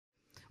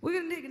We're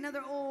gonna take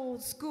another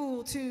old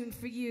school tune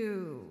for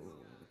you.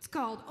 It's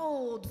called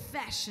Old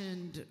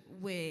Fashioned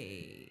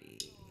Way.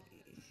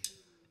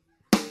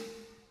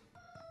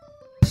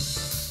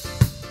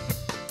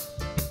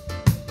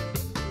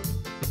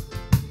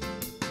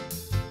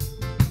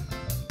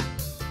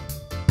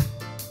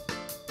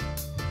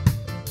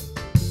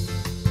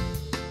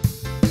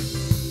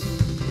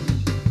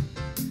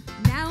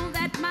 Now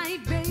that my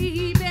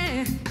baby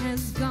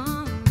has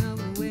gone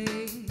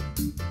away,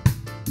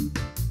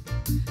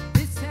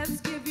 this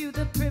has given you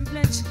the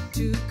privilege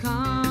to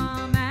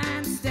come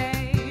and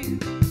stay.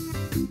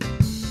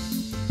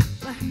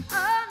 But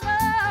oh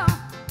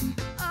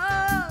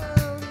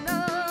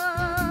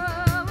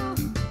no,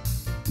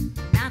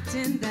 not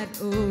in that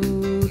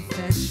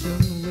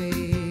old-fashioned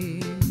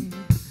way.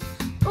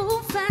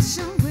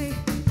 Old-fashioned way,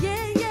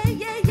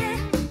 yeah,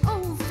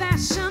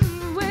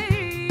 old-fashioned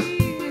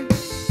way.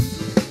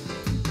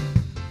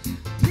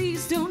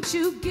 Please don't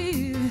you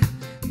give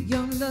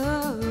your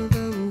love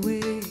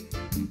away.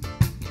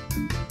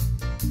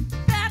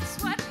 That's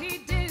what he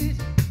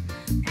did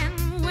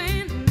and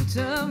went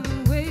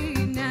away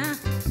now.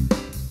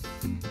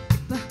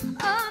 But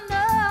oh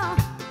no,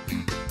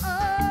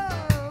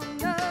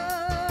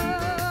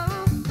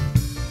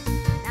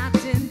 not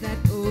in that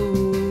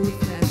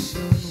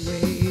old-fashioned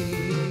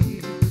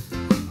way.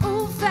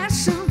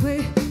 Old-fashioned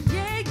way,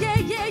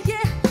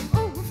 yeah,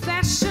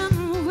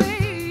 old-fashioned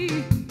way.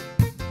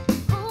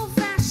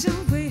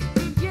 Old-fashioned way,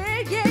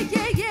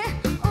 yeah,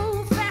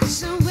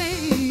 old-fashioned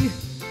way.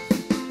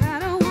 I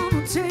don't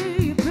wanna tell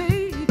you,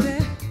 baby,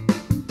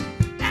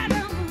 I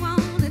don't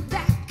want it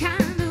that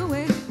kind of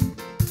way.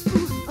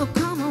 Ooh, oh,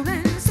 come on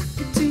and suck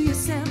it to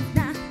yourself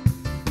now.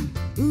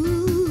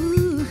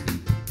 Ooh.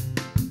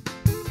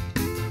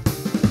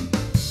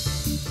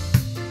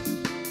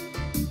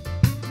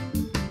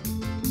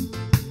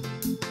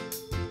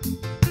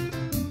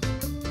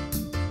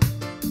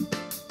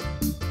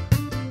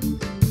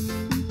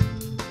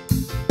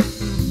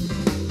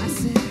 I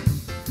said,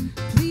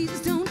 please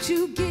don't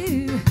you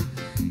give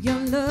your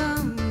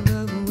love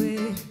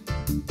away.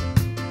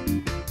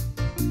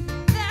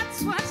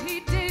 That's what he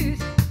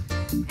did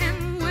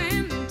and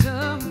went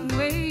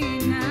away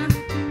now.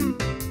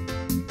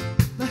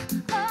 But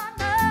oh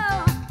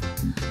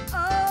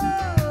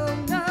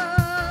no,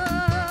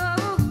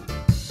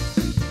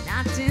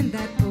 not in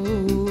that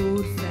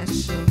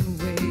old-fashioned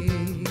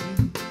way.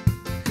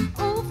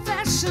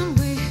 Old-fashioned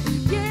way,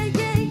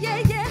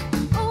 yeah,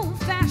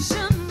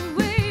 old-fashioned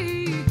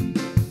way.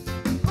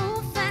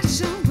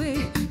 Old-fashioned